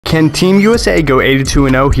Can Team USA go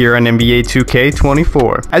 82-0 here on NBA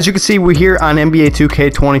 2K24? As you can see, we're here on NBA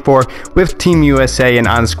 2K24 with Team USA, and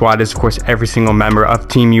on the squad is of course every single member of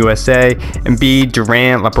Team USA. Embiid,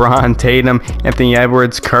 Durant, LeBron, Tatum, Anthony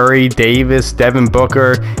Edwards, Curry, Davis, Devin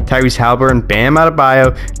Booker, Tyrese Haliburton, Bam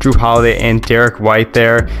Adebayo, Drew Holiday, and Derek White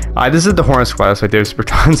there. This is the Hornets squad, so Davis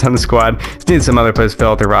Bertans on the squad. Just need some other players to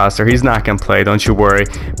fill out the roster. He's not going to play, don't you worry.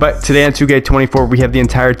 But today on 2K24, we have the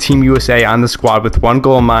entire Team USA on the squad with one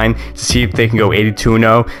goal in mind, to see if they can go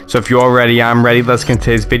 82-0. So if you're all ready, I'm ready. Let's get into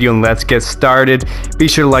today's video and let's get started. Be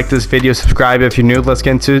sure to like this video, subscribe if you're new. Let's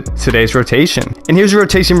get into today's rotation. And here's the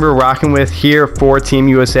rotation we're rocking with here for Team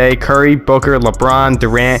USA. Curry, Booker, LeBron,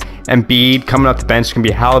 Durant, Embiid. Coming off the bench can be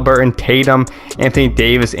Haliburton, Tatum, Anthony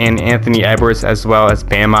Davis, and Anthony Edwards, as well as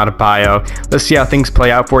Bam Adebayo. Let's see how things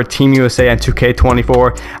play out for Team USA on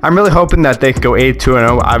 2K24. I'm really hoping that they can go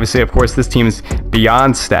 82-0. Obviously, of course, this team is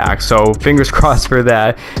beyond stacked, so fingers crossed for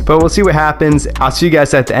that. But we'll see what happens. I'll see you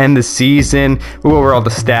guys at the end of the season. We'll go over all the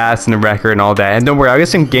stats and the record and all that. And don't worry, I'll get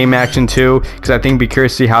some game action too, because I think it'd be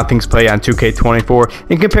curious to see how things play on 2K24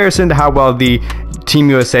 in comparison to how well the Team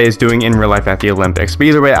USA is doing in real life at the Olympics. But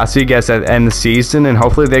either way, I'll see you guys at the end of the season, and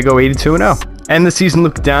hopefully they go 82-0. End the season,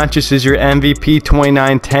 Luka Doncic is your MVP,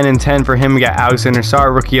 29, 10, and 10 for him. We got Alexander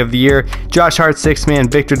Sarr, Rookie of the Year, Josh Hart, 6th Man,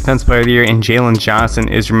 Victor, Defensive Player of the Year, and Jalen Johnson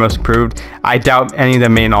is your most improved. I doubt any of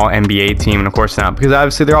them made an All-NBA team, and of course not, because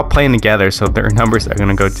obviously they're all playing together, so their numbers are going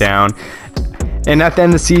to go down. And at the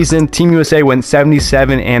end of the season, Team USA went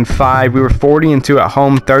 77-5. We were 40-2 at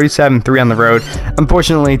home, 37-3 on the road.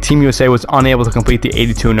 Unfortunately, Team USA was unable to complete the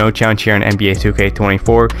 82-0 challenge here on NBA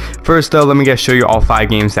 2K24. First, though, let me just show you all 5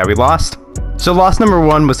 games that we lost. So loss number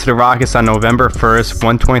 1 was to the Rockets on November 1st,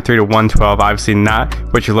 123-112. Obviously not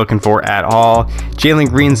what you're looking for at all. Jalen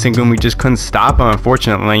Green Sengun, we just couldn't stop him,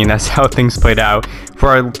 unfortunately, and that's how things played out. For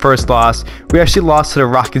our first loss, we actually lost to the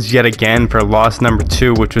Rockets yet again for loss number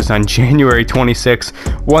 2, which was on January 26,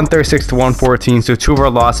 136-114. So 2 of our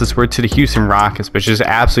losses were to the Houston Rockets, which is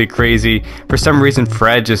absolutely crazy. For some reason,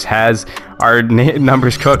 Fred just has our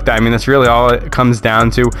numbers cooked. I mean, that's really all it comes down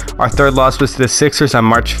to. Our third loss was to the Sixers on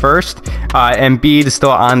March 1st. Embiid is still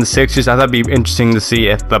on the Sixers. I thought it'd be interesting to see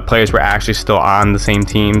if the players were actually still on the same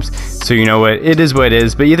teams. So you know what, it is what it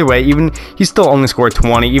is. But either way, even he still only scored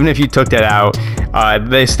 20. Even if you took that out,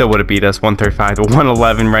 they still would have beat us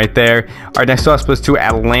 135-111 right there. Our next loss was to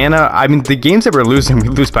Atlanta. I mean, the games that we're losing, we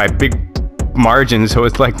lose by big margins, so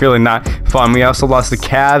it's like really not fun. We also lost the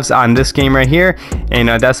Cavs on this game right here, and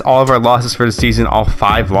that's all of our losses for the season, all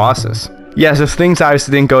 5 losses. Yeah, so things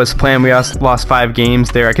obviously didn't go as planned. We also lost 5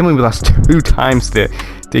 games there. I can't believe we lost 2 times to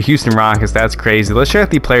the Houston Rockets. That's crazy. Let's check out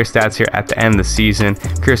the player stats here at the end of the season.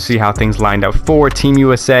 Curious to see how things lined up for Team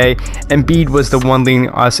USA. Embiid was the one leading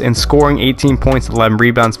us in scoring, 18 points, 11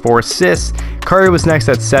 rebounds, 4 assists. Curry was next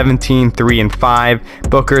at 17, 3, and 5.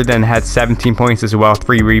 Booker then had 17 points as well,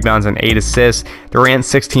 3 rebounds and 8 assists. Durant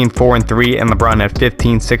 16, 4, and 3, and LeBron had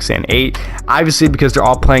 15, 6, and 8. Obviously, because they're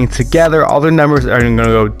all playing together, all their numbers are going to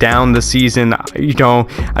go down this season. You know,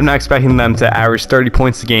 I'm not expecting them to average 30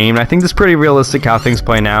 points a game. I think this is pretty realistic how things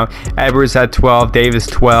play now. Edwards had 12, Davis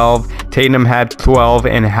 12, Tatum had 12,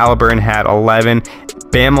 and Haliburton had 11.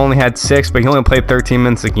 Bam only had 6, but he only played 13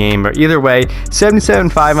 minutes a game. But either way,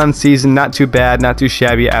 77-5 on the season, not too bad, not too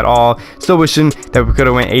shabby at all. Still wishing that we could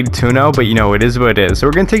have went 82-0, but you know, it is what it is. So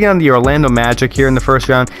we're going to take on the Orlando Magic here in the first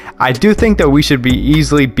round. I do think that we should be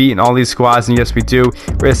easily beating all these squads, and yes, we do.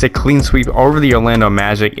 We're going to say clean sweep over the Orlando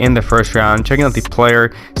Magic in the first round. Checking out the player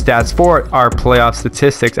stats for our playoff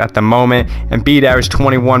statistics at the moment. Embiid averaged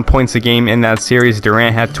 21 points a game in that series.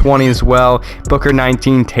 Durant had 20 as well. Booker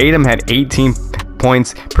 19. Tatum had 18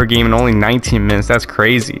 points per game in only 19 minutes. That's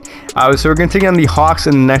crazy. So we're going to take on the Hawks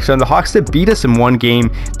in the next round. The Hawks did beat us in 1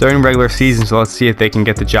 game during regular season, so let's see if they can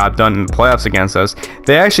get the job done in the playoffs against us.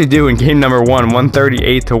 They actually do in game number 1,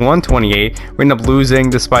 138-128. We end up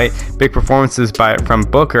losing despite big performances from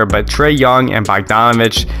Booker, but Trae Young and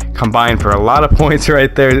Bogdanovich combined for a lot of points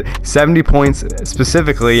right there, 70 points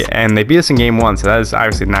specifically, and they beat us in game 1, so that is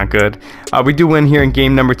obviously not good. We do win here in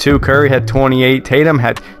game number 2. Curry had 28, Tatum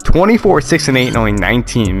had 24, 6, and 8 in only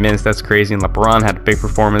 19 minutes. That's crazy. And LeBron had a big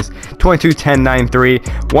performance, 22, 10, 9, 3,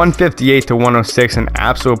 158-106, an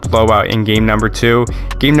absolute blowout in game number 2.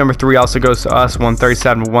 Game number 3 also goes to us,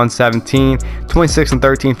 137-117, 26 and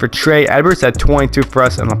 13 for Trae. Edwards had 22 for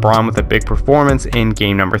us, and LeBron with a big performance in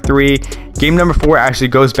game number 3. Game number 4 actually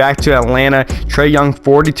goes back to Atlanta. Trae Young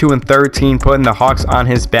 42 and 13, putting the Hawks on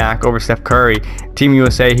his back over Steph Curry. Team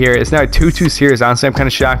USA here. It's now a 2-2 series. Honestly, I'm kind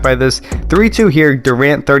of shocked by this. 3-2 here.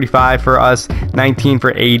 Durant 35 for us, 19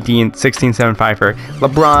 for AD, and 16-7-5 for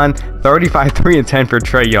LeBron. 35, 3, and 10 for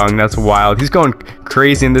Trae Young. That's wild. He's going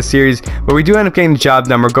crazy in this series, but we do end up getting the job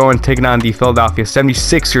done. We're going and taking on the Philadelphia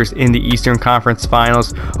 76ers in the Eastern Conference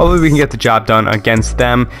Finals. Hopefully we can get the job done against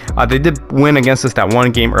them. They did win against us that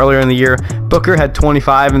one game earlier in the year. Booker had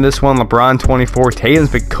 25 in this one, LeBron 24,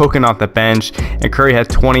 Tatum's been cooking off the bench, and Curry had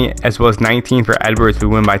 20 as well as 19 for Edwards. We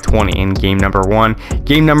win by 20 in game number 1.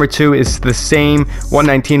 Game number 2 is the same,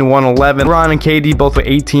 119-111. LeBron and KD both with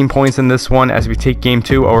 18 points in this one as we take game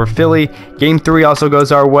 2 over Philly. Game 3 also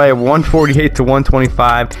goes our way,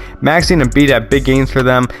 148-125. Maxey and Embiid had big games for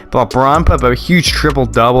them, but LeBron put up a huge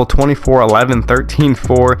triple-double, 24-11,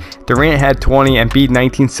 13-4. Durant had 20, Embiid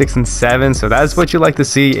 19, 6, and 7. So that's what you like to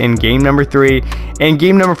see in game number 3. And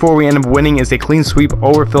game number 4 we end up winning is a clean sweep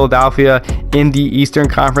over Philadelphia in the Eastern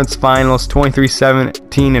Conference Finals,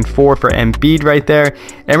 23-17-4 for Embiid right there.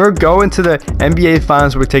 And we're going to the NBA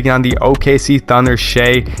Finals. We're taking on the OKC Thunder.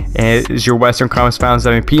 Shea is your Western Conference Finals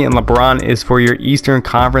MVP, and LeBron is for your Eastern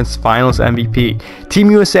Conference Finals MVP.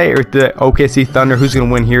 Team USA or the OKC Thunder, who's going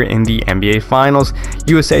to win here in the NBA Finals?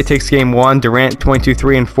 USA takes game 1. Durant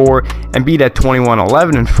 22-3-4, Embiid at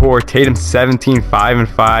 21-11-4, Tatum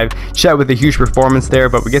 17-5-5. Chet with a huge performance there,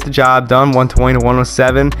 but we get the job done,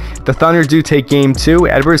 120-107. The Thunder do take game 2.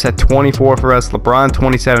 Edwards had 24 for us, LeBron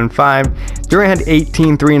 27-5. Durant had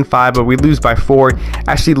 18-3-5, but we lose by 4.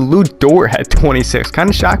 Actually, Lou Dort had 26. Kind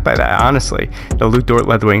of shocked by that, honestly. The Lou Dort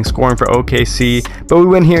led the way in scoring for OKC, but we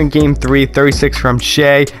win here in game 3. 36 from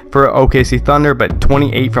Shea for OKC Thunder, but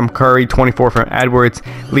 28 from Curry, 24 from Edwards,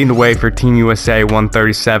 leading the way for Team USA,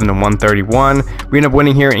 137-131. We end up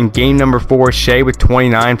winning here in game number 4. Shea with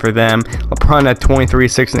 29 for them, LeBron at 23,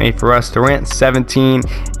 6, and 8 for us, Durant 17,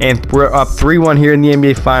 and we're up 3-1 here in the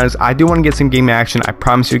NBA Finals. I do want to get some game action. I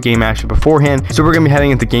promise you game action beforehand, so we're going to be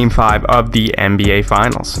heading into game 5 of the NBA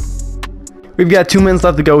Finals. We've got 2 minutes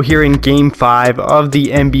left to go here in game 5 of the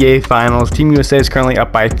NBA Finals. Team USA is currently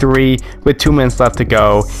up by 3 with 2 minutes left to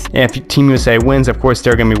go. And if Team USA wins, of course,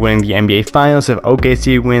 they're going to be winning the NBA Finals. If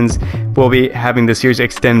OKC wins, we'll be having the series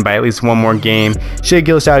extend by at least 1 more game. Shai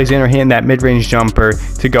Gilgeous-Alexander hitting that mid-range jumper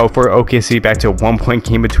to go for OKC back to a 1-point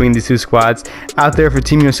game between these 2 squads. Out there for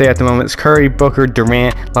Team USA at the moment is Curry, Booker,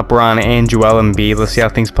 Durant, LeBron, and Joel Embiid. Let's see how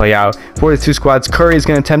things play out for the 2 squads. Curry is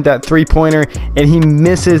going to attempt that 3-pointer, and he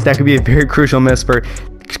misses. That could be a very crucial miss for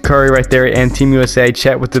Curry right there and Team USA.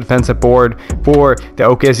 Chet with the defensive board for the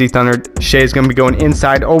OKC Thunder. Shea is going to be going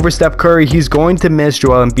inside over Steph Curry. He's going to miss.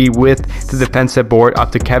 Joel Embiid with the defensive board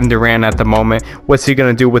up to Kevin Durant at the moment. What's he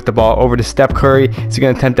going to do with the ball? Over to Steph Curry. Is he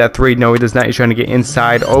going to attempt that 3? No, he does not. He's trying to get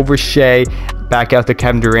inside over Shea. Back out to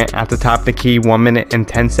Kevin Durant at the top of the key. 1 minute and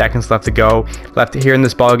 10 seconds left to go. Left here in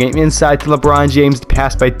this ball game. Inside to LeBron James.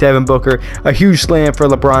 Pass by Devin Booker. A huge slam for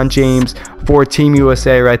LeBron James for Team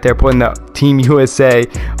USA right there, putting the Team USA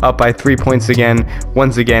up by 3 points again,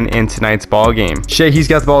 once again in tonight's ball game. Shea, he's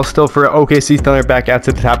got the ball still for OKC Thunder. Back out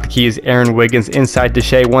to the top of the key is Aaron Wiggins. Inside to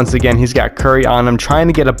Shea. Once again, he's got Curry on him, trying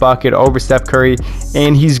to get a bucket over Steph Curry,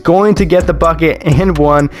 and he's going to get the bucket and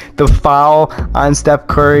won. The foul on Steph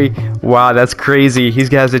Curry. Wow, that's crazy. He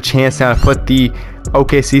has a chance now to put the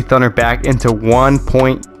OKC Thunder back into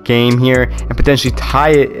 1-point game here and potentially tie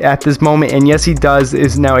it at this moment. And yes, he does.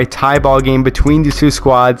 Is now a tie ball game between these 2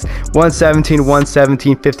 squads.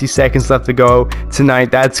 117-117, 50 seconds left to go tonight.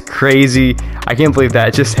 That's crazy. I can't believe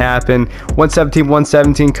that just happened.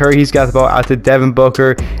 117-117. Curry, he's got the ball out to Devin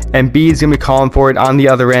Booker, and Embiid's gonna be calling for it on the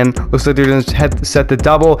other end. Looks like they're gonna set the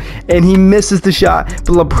double, and he misses the shot.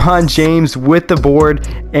 But LeBron James with the board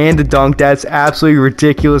and the dunk. That's absolutely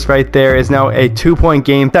ridiculous right there. Is now a 2-point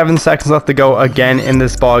game. 7 seconds left to go again in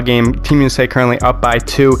this ball game. Team USA currently up by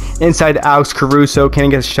 2. Inside Alex Caruso. Can he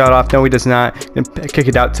get a shot off? No, he does not. Kick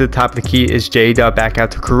it out to the top of the key is J-Dub. Back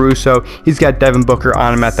out to Caruso. He's got Devin Booker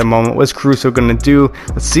on him at the moment. What's Caruso going to do?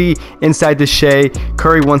 Let's see. Inside to Shea.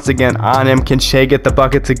 Curry once again on him. Can Shea get the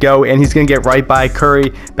bucket to go? And he's going to get right by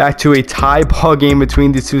Curry. Back to a tie ball game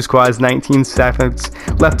between these 2 squads. 19 seconds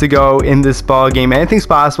left to go in this ball game. Anything's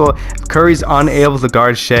possible. If Curry's unable to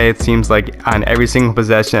guard Shea, it seems like on every single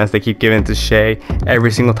possession as they keep giving it to Shea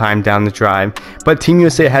every single time down the drive. But Team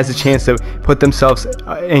USA has a chance to put themselves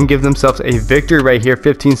and give themselves a victory right here.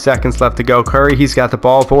 15 seconds left to go. Curry, he's got the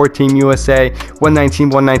ball for Team USA.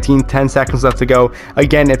 119-119, 10 seconds left to go.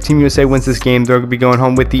 Again, if Team USA wins this game, they're going to be going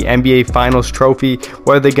home with the NBA Finals trophy.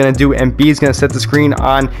 What are they going to do? Embiid's going to set the screen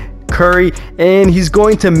on Curry, and he's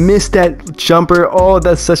going to miss that jumper. Oh,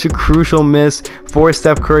 that's such a crucial miss for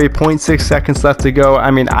Steph Curry. 0.6 seconds left to go.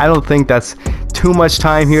 I mean, I don't think that's too much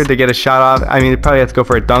time here to get a shot off. I mean, they probably have to go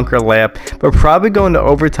for a dunk or layup, but probably going to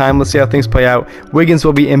overtime. Let's see how things play out. Wiggins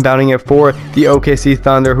will be inbounding it for the OKC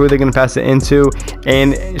Thunder. Who are they going to pass it into?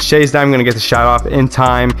 And Shea's not even going to get the shot off in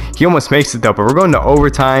time. He almost makes it though, but we're going to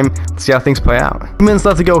overtime. Let's see how things play out. 2 minutes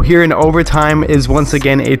left to go here in overtime. Is once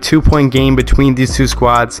again a 2-point game between these two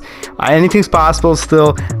squads. Anything's possible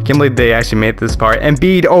still. I can't believe they actually made this part.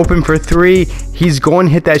 Embiid open for 3. He's going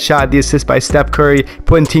to hit that shot. The assist by Steph Curry,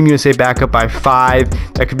 putting Team USA back up by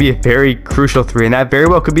 5. That could be a very crucial 3, and that very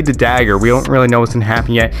well could be the dagger. We don't really know what's going to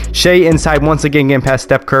happen yet. Shea inside once again, getting past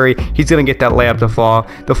Steph Curry. He's going to get that layup to fall,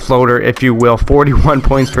 the floater, if you will. 41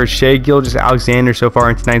 points for Shea Gilgeous-Alexander so far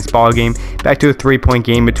in tonight's ball game. Back to a 3-point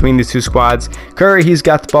game between these two squads. Curry, he's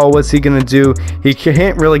got the ball. What's he going to do? He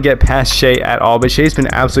can't really get past Shea at all, but Shea's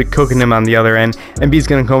been absolutely cooking him on the other end. Embiid's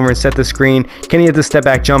going to come over and set the screen. Can he hit the step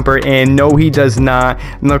back jumper? And no, he does not.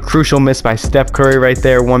 Another crucial miss by Steph Curry right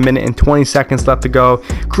there. 1 minute and 20 seconds left to go.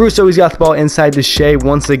 Caruso, he's got the ball inside to Shea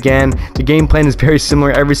once again. The game plan is very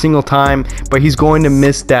similar every single time, but he's going to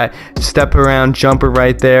miss that step around jumper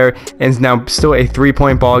right there, and it's now still a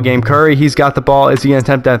 3-point ball game. Curry, he's got the ball. Is he going to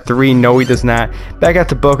attempt that 3? No, he does not. Back out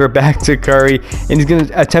to Booker, back to Curry, and he's going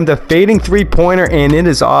to attempt a fading 3-pointer, and it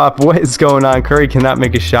is off. What is going on? Curry cannot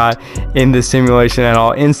make a shot in this simulation at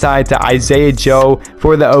all. Inside to Isaiah Joe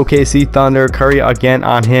for the OKC Thunder. Curry again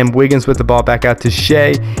on him. Wiggins with the ball back out to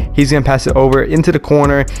Shea. He's going to pass it over into the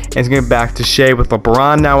corner, and he's going to back to Shea with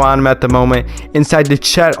LeBron now on him at the moment. Inside to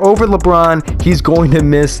Chet over LeBron. He's going to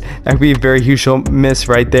miss. That could be a very huge miss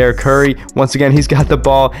right there. Curry, once again, he's got the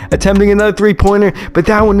ball, attempting another 3-pointer, but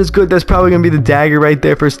that one is good. That's probably going to be the dagger right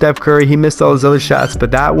there for Steph Curry. He missed all his other shots,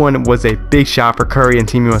 but that one was a big shot for Curry and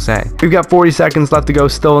Team USA. We've got 40 seconds left to go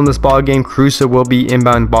still in this ball game. Caruso will be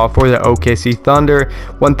inbound ball for the OKC Thunder.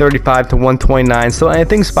 135 to 129. Still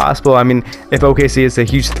anything's possible. I mean, if OKC is a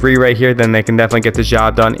huge 3 right here, then they can definitely get the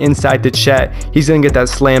job done. Inside to Chet. He's going to get that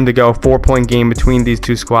slam to go. 4-point game between these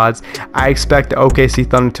two squads. I expect the OKC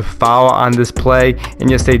Thunder to foul on this play, and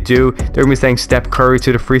yes, they do. They're going to be saying Steph Curry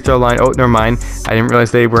to the free throw line. Oh, never mind. I didn't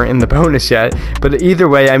realize they were in the bonus yet. But either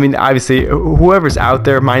way, I mean, obviously, whoever's out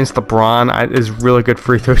there, minus LeBron, is really good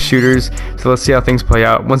free throw shooters. So let's see how things play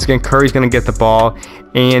out. Once again, Curry's going to get the ball,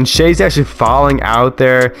 and Shea's actually falling out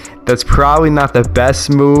there. That's probably not the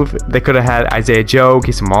best move. They could have had Isaiah Joe,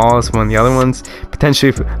 Casey Wallace, one of the other ones,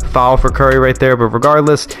 potentially foul for Curry right there. But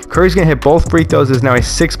regardless, Curry's going to hit both free throws. It's now a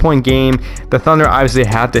 6-point game. The Thunder obviously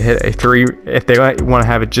have to hit a 3 if they want to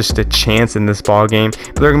have just a chance in this ball game.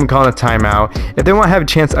 But they're going to be calling a timeout. If they want to have a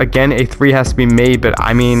chance, again, a 3 has to be made. But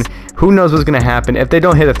I mean, who knows what's going to happen. If they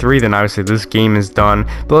don't hit a 3, then obviously this game is done.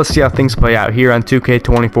 But let's see how things play out here on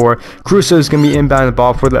 2K24. Caruso is going to be inbounding the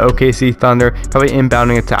ball for the OKC Thunder, probably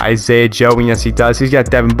inbounding it to Isaiah Joe, and yes, he does. He's got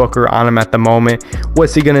Devin Booker on him at the moment.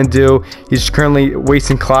 What's he going to do? He's currently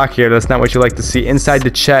wasting clock here. That's not what you like to see. Inside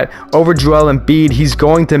to Chet, over Joel Embiid. He's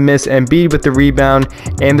going to miss. Embiid with the rebound,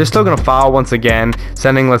 and they're still going to foul once again,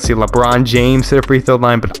 sending, let's see, LeBron James to the free throw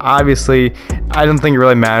line. But obviously, I don't think it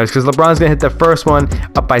really matters because LeBron's going to hit the first one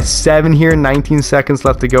up by 7 here. 19 seconds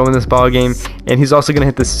left to go in this ball game, and he's also going to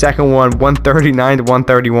hit the second one, 139 to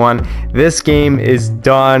 131. This game is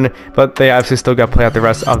done, but they obviously still got to play out the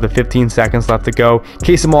rest of the 15 seconds left to go.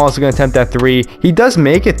 Casey Wallace is going to attempt that 3. He does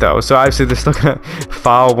make it though, so obviously they're still going to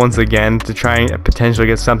foul once again to try and potentially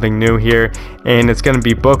get something new here, and it's going to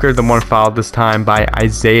be Booker, the one fouled this time by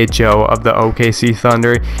Isaiah Joe of the OKC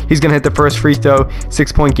Thunder. He's going to hit the first free throw.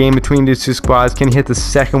 6-point game between these two squads. Can he hit the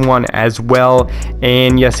second one as well?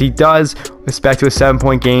 And yes, he does. It's back to a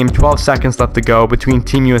 7-point game. 12 seconds left to go between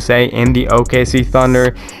Team USA and the OKC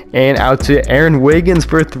Thunder. And out to Aaron Wiggins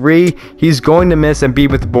for 3. He's going to miss and be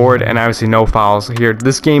with the board, and obviously no fouls here.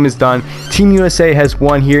 This game is done. Team USA has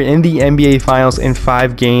won here in the NBA Finals in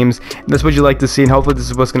 5 games. And that's what you like to see, and hopefully this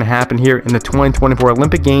is what's going to happen here in the 2024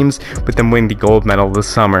 Olympic Games with them winning the gold medal this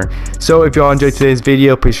summer. So if you all enjoyed today's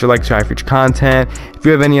video, please share, like, subscribe for future content. If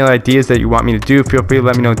you have any other ideas that you want me to do, feel free to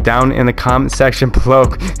let me know down in the comment section below.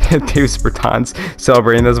 Davis Bertans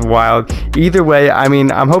celebrating. That's wild. Either way, I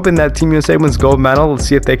mean, I'm hoping that Team USA wins gold medal. Let's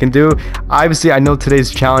see if they can do. Obviously, I know today's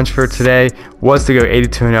challenge for today was to go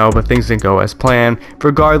 82-0, but things didn't go as planned.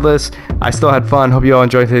 Regardless, I still had fun. Hope you all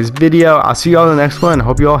enjoyed today's video. I'll see you all in the next one.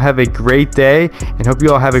 Hope you all have a great day, and hope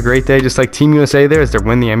you all have a great day just like Team USA there as they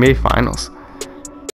win the NBA Finals.